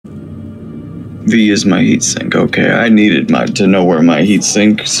V is my heatsink. Okay, I needed to know where my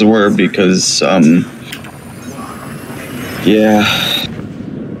heatsinks were because, yeah,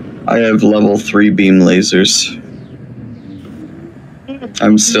 I have level 3 beam lasers.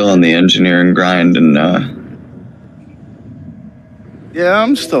 I'm still on the engineering grind and, yeah,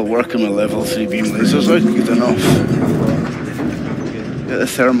 I'm still working with level 3 beam lasers. That's good enough. Get the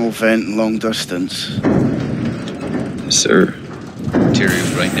thermal vent and long distance. Sir. Interior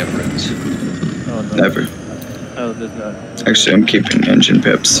right never ends. Oh, no. Never. Oh, there's not. Actually, I'm keeping engine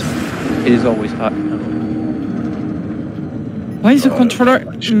pips. It is always hot. Why is the controller?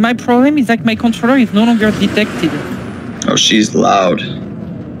 My problem is like my controller is no longer detected. Oh, she's loud.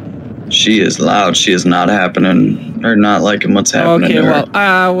 She is loud. She is not happening, or not liking what's happening. Okay, to her. well,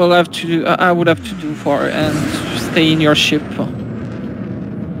 I will have to do. I would have to do for and stay in your ship.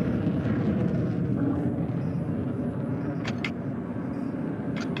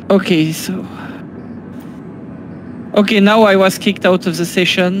 Okay, so. Okay, now I was kicked out of the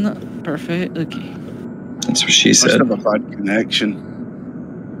session. Perfect. Okay. That's what she Must said. have a bad connection.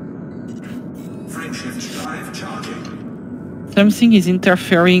 Something is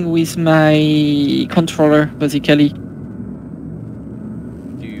interfering with my controller, basically.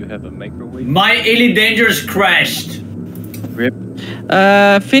 Do you have a microwave? My Elite Dangerous crashed. Rip.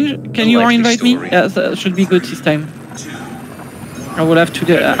 Finn, can you invite me? Yeah, that should be good this time. I would have to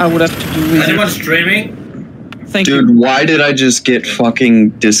do. I would have to do with Anyone streaming? Thank you. Dude, why did I just get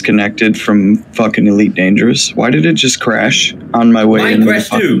fucking disconnected from fucking Elite Dangerous? Why did it just crash on my way? Mine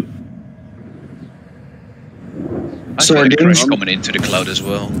crashed too. So I our had a game's crash coming into the cloud as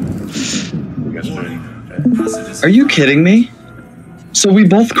well. Are you kidding me? So we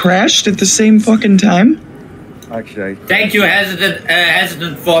both crashed at the same fucking time? Actually, Thank you,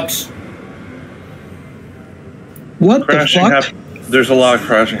 Hesitant Fox. What Crashing the fuck? There's a lot of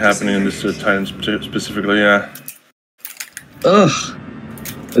crashing happening in this Titan specifically, yeah. Ugh.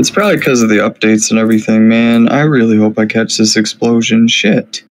 It's probably because of the updates and everything, man. I really hope I catch this explosion.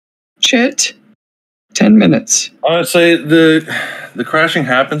 Shit. 10 minutes. Honestly, the crashing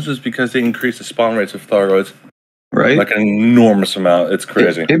happens is because they increase the spawn rates of Thargoids. Right? Like an enormous amount. It's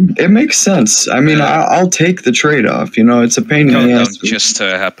crazy. It makes sense. I mean, I'll take the trade-off. You know, it's a pain in the Countdown ass. just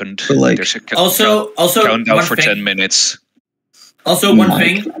happened. But, like, There's a Also, countdown one for thing. 10 minutes. Also, one My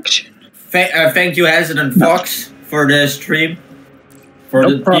thing. connection. Thank you, Hesitant Fox, for the stream. For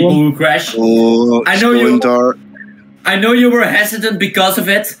No the problem. people who crashed. Oh, I it's know going you- dark. I know you were hesitant because of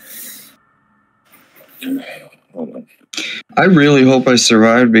it. Hold on. I really hope I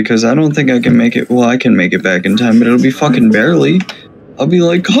survive because I don't think I can make it. Well, I can make it back in time, but it'll be fucking barely. I'll be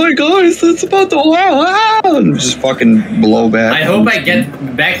like, hi guys, it's about to and just fucking blow back. I hope I get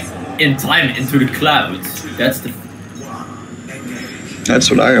back in time into the clouds. That's That's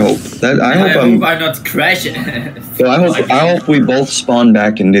what I hope. I hope I'm not crashing. Well, I hope we both spawn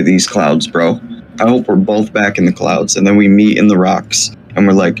back into these clouds, bro. I hope we're both back in the clouds, and then we meet in the rocks, and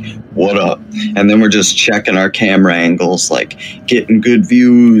we're like, what up? And then we're just checking our camera angles, like, getting good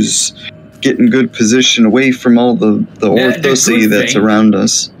views, getting good position away from all the orthosy that's around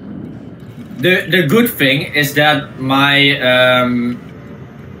us. The good thing is that my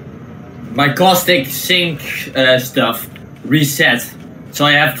my caustic sink stuff reset, so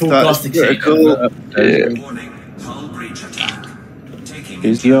I have full caustic That's sink. cool. Yeah.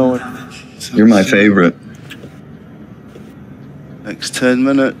 he's going. You're my favorite. Next 10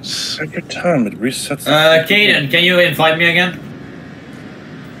 minutes. Every time it resets. Caden, can you invite me again?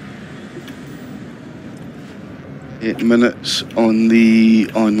 8 minutes on the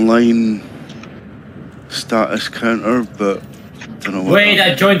online status counter, but don't know what. Wait,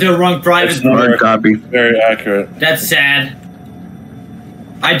 I joined the wrong private It's group. Hard copy. Very accurate. That's sad.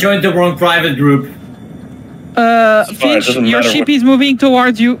 I joined the wrong private group. fine, it Finch, doesn't your matter ship what- is moving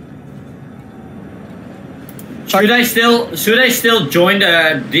towards you. Should I still join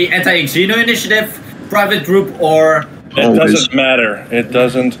the anti-Xeno initiative private group or? It Always. doesn't matter. It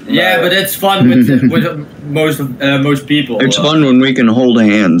doesn't matter. Yeah, but it's fun with most people. It's fun when we can hold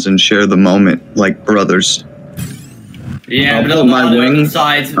hands and share the moment like brothers. Yeah, I'll but put on the my other wing-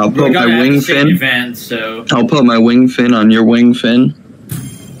 side, I'll we're put gonna my have wing the same fin. event, so I'll put my wing fin on your wing fin,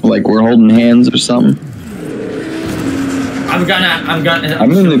 like we're holding hands or something. I'm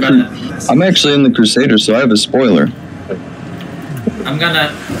I'm in the I'm actually in the Crusader, so I have a spoiler. I'm gonna.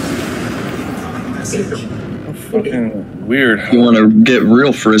 Fucking weird. You want to get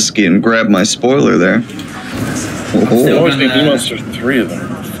real frisky and grab my spoiler there? I Oh, always think there's 3 of them.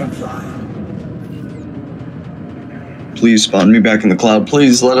 please spawn me back in the cloud.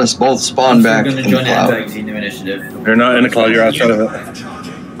 Please let us both spawn back I'm in gonna the join the cloud. anti-Xeno initiative. You're not in the cloud, you're outside of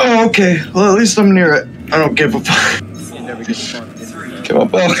it. Oh, okay. Well, at least I'm near it. I don't give a fuck. You never get spawned in. Give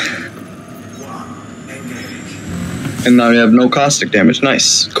up. And now you have no caustic damage.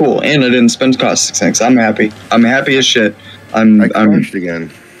 Nice. Cool. And I didn't spend caustic sinks. I'm happy. I'm happy as shit. I crashed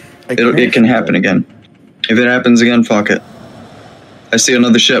again. It can happen again. If it happens again, fuck it. I see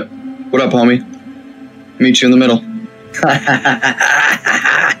another ship. What up, homie? Meet you in the middle.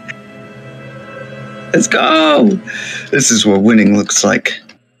 Let's go! This is what winning looks like.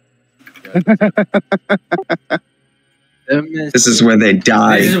 This is where they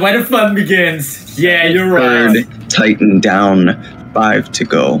die. This is where the fun begins. Yeah, you're right. Third Titan down. 5 to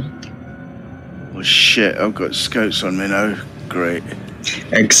go. Oh shit, I've got scouts on me now. Great.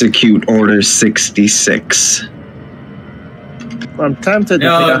 Execute Order 66. I'm tempted to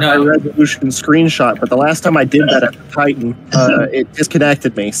take a high resolution screenshot, but the last time I did that at Titan, it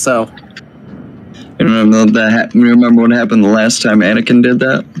disconnected me, so. You remember what happened the last time Anakin did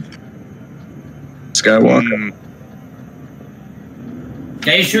that? Skywalker.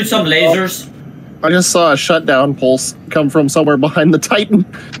 Can you shoot some lasers? I just saw a shutdown pulse come from somewhere behind the Titan.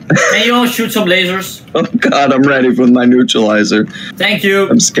 Can you all shoot some lasers? Oh god, I'm ready for my neutralizer. Thank you.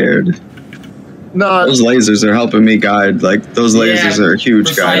 I'm scared. No, those lasers are helping me guide. Like, those lasers are a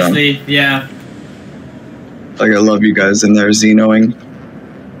huge guide. Precisely, yeah. Like, I love you guys in there Xenoing.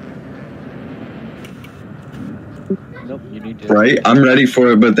 Nope, you need to. Right? I'm ready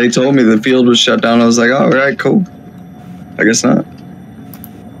for it, but they told me the field was shut down. I was like, oh, alright, cool. I guess not.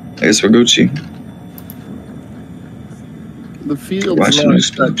 I guess we're Gucci. The field's not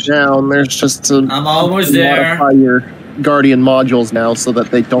shut down. There's just to I'm almost there. Modify your Guardian modules now so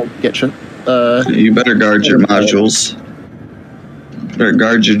that they don't get shut. You better guard your modules. Better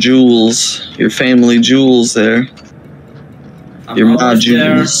guard your jewels. Your family jewels there. Your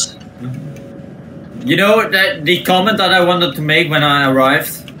modules. There. You know that the comment that I wanted to make when I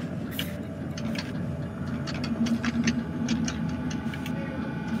arrived?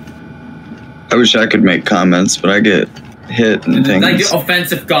 I wish I could make comments, but I get hit and things. Like the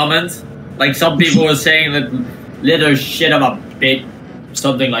offensive comments. Like some people were saying that little shit of a bit.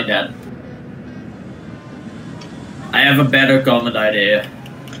 Something like that. I have a better comment idea.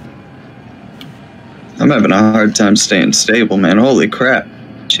 I'm having a hard time staying stable, man. Holy crap.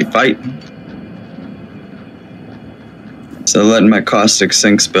 She fighting. So letting my caustic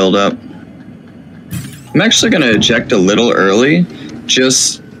sinks build up. I'm actually going to eject a little early,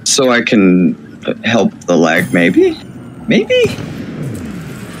 just so I can help the lag, maybe? Maybe?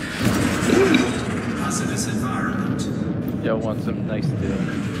 Y'all want some nice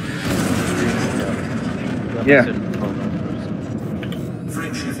Yeah.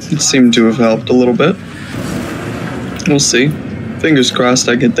 It seemed to have helped a little bit. We'll see. Fingers crossed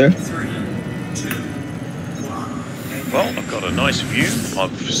I get there. Well, I've got a nice view.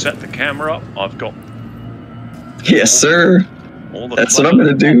 I've set the camera up. I've got... Yes, sir. All the That's what I'm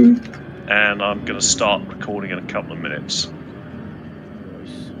going to do. And I'm going to start recording in a couple of minutes.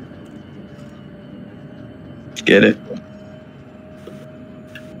 Get it.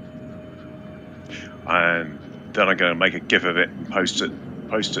 And then I'm going to make a GIF of it and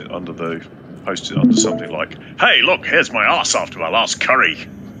post it under something like, "Hey, look, here's my ass after my last curry."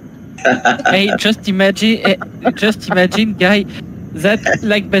 Hey, just imagine, guy, that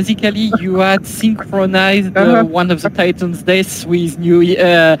like basically you had synchronized one of the Titans' deaths with the New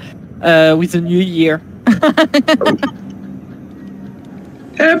Year.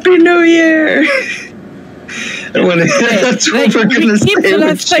 Happy New Year! And when that's what we're gonna say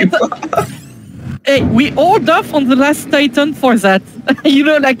when she pops. Hey, we all off on the last Titan for that. You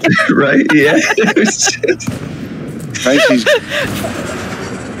know, like... Right, yeah. It was just...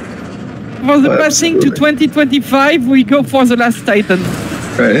 For the passing to 2025, we go for the last Titan.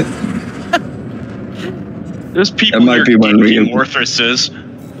 Right. There's people that might be when we Warthraces.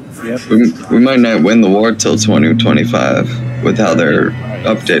 Yep. We might not win the war till 2025 with how they're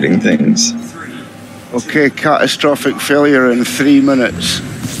updating things. Okay, catastrophic failure in 3 minutes.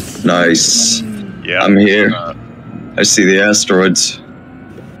 Nice. Yeah, I'm here. I see the asteroids.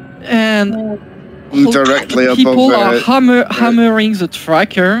 And directly above people are hammering the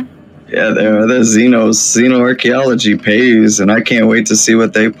tracker. Yeah, the xenoarchaeology pays, and I can't wait to see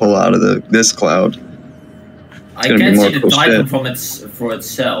what they pull out of this cloud. I can't see the Titan for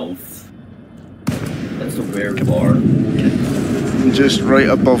itself. That's the weird part. Just right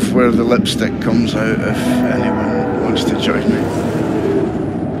above where the lipstick comes out, if anyone wants to join me.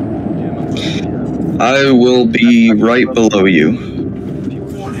 I will be right below you,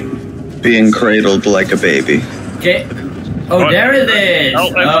 being cradled like a baby. Okay. Oh, there it is!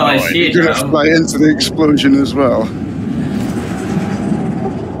 Oh, I see it You're gonna fly into the explosion as well.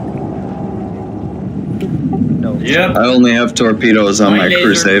 Yep. I only have torpedoes on my laser.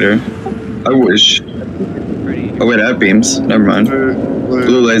 Crusader. I wish. Oh wait, I have beams. Never mind.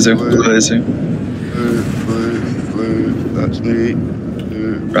 Blue laser. Blue laser. Blue. That's me.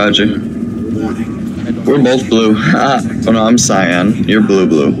 Roger. We're both blue. Ah, oh no, I'm cyan. You're blue.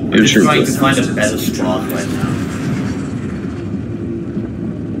 You're I'm true trying blue. to find a better spot right now.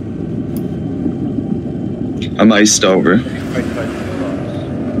 I'm iced over.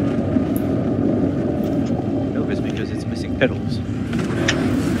 Nervous because it's missing pedals.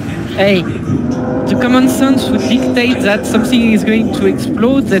 Hey, the common sense would dictate that something is going to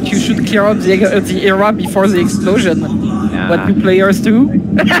explode, that you should clear up the area before the explosion. What do players do?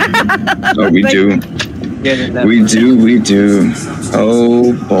 Oh, we do. We do.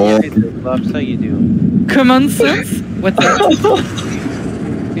 Oh, boy. That's how you do. Common sense? What the?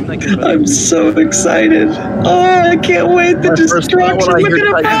 I'm so excited. Oh, I can't wait. The destruction. Look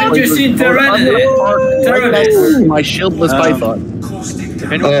at Haven't you seen Tyrannus? My shieldless Python.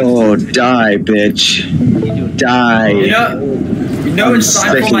 Oh, die, bitch. Die. You know it's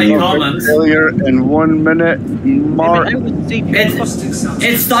time for my comment. Failure in 1 minute. Mark.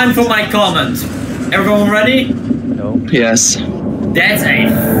 It's time for my comment. Everyone ready? No. Yes. That's a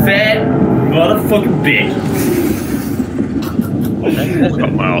fat motherfucking bitch. I've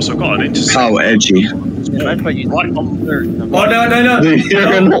got my ass. I've got an intercept. How edgy. Oh no!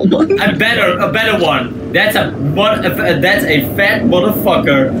 A better one. That's a fat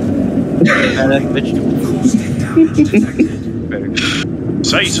motherfucker.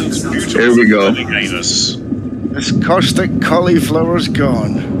 Satan's beautiful. Here we go. Anus. This caustic cauliflower's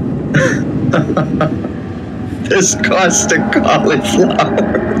gone. This caustic cauliflower.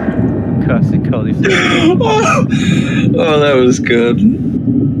 Caustic cauliflower. Oh, that was good.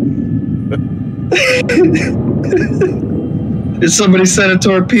 Did somebody send a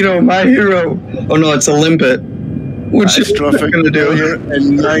torpedo? My hero. Oh no, it's a limpet. What you gonna do?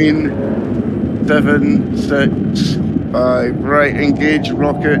 In 9, 7, 6, 5. Right, engage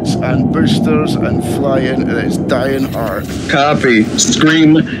rockets and boosters and fly in, and it's dying hard. Copy.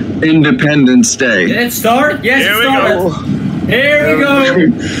 Scream Independence Day. Did it start? Yes, it started. Here we go.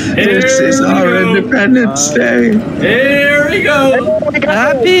 This is our Independence Day. Here we go.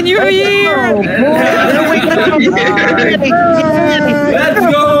 Happy New Year! Let's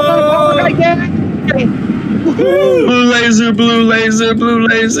go. Blue laser, blue laser, blue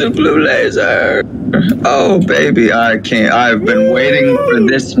laser, blue laser. Oh, baby, I can't. I've been waiting for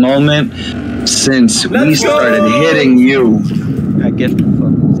this moment since we started hitting you. I get the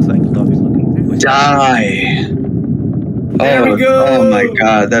Cyclops looking. Die. There we go. Oh my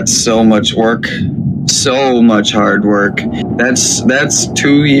god, that's so much work. So much hard work. That's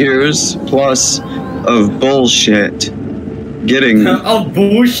 2 years plus of bullshit. Getting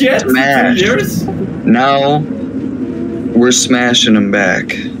bullshit? smashed. 2 years? Now we're smashing them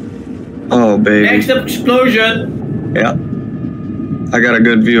back. Oh baby. Next explosion. Yeah. I got a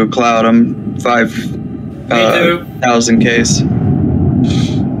good view of cloud. I'm 5,000 Ks.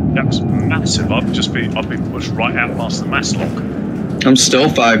 That's massive. I've been pushed right out past the mass lock. I'm still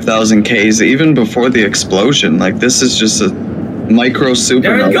 5,000 Ks even before the explosion. Like this is just a micro supernova.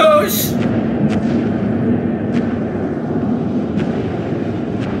 There it goes.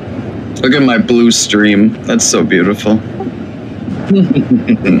 Look at my blue stream. That's so beautiful.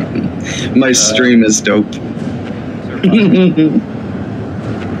 My stream is dope.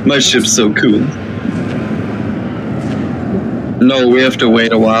 My ship's so cool. No, we have to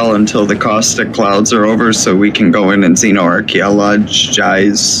wait a while until the caustic clouds are over so we can go in and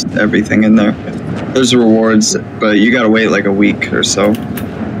xenoarchaeologize everything in there. There's rewards, but you gotta wait like a week or so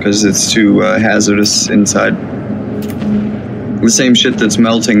because it's too hazardous inside. The same shit that's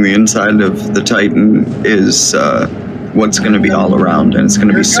melting the inside of the Titan is what's going to be all around, and it's going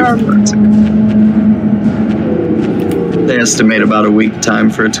to be super toxic. They estimate about a week time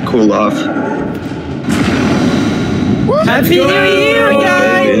for it to cool off. Happy New Year,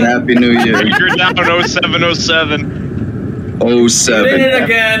 guys! Happy New Year. You're down 0707. 07. Did it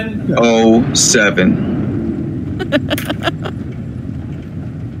again. 07.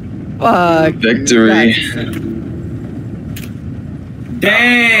 Fuck. Victory.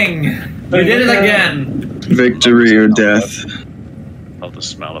 Dang! You did it again! Victory or death. Love the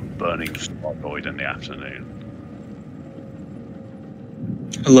smell of burning void in the afternoon.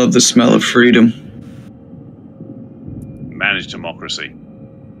 I love the smell of freedom. Managed democracy.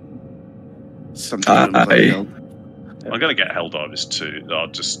 Something I'm gonna get Helldivers too. I'll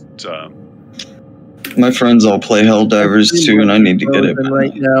just. My friends all play Helldivers too, and I need to get it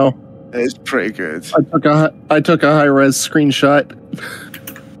right now. It's pretty good. I took a high res screenshot.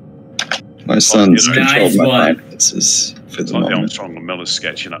 My son's you know, controlled my one. finances for It's the like the moment. Armstrong and Miller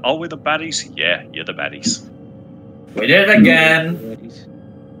sketch, you know. Oh, we're the baddies? Yeah, you're the baddies. We did it again.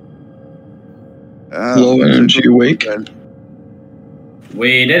 Low energy wake.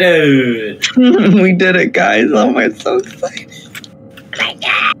 We did it. We did it, guys. Oh, I'm so excited.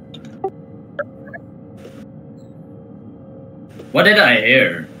 What did I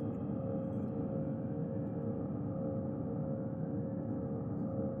hear?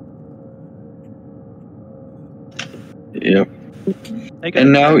 Yep.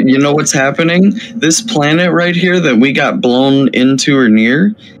 And now, you know what's happening? This planet right here that we got blown into or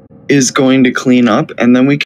near is going to clean up, and then we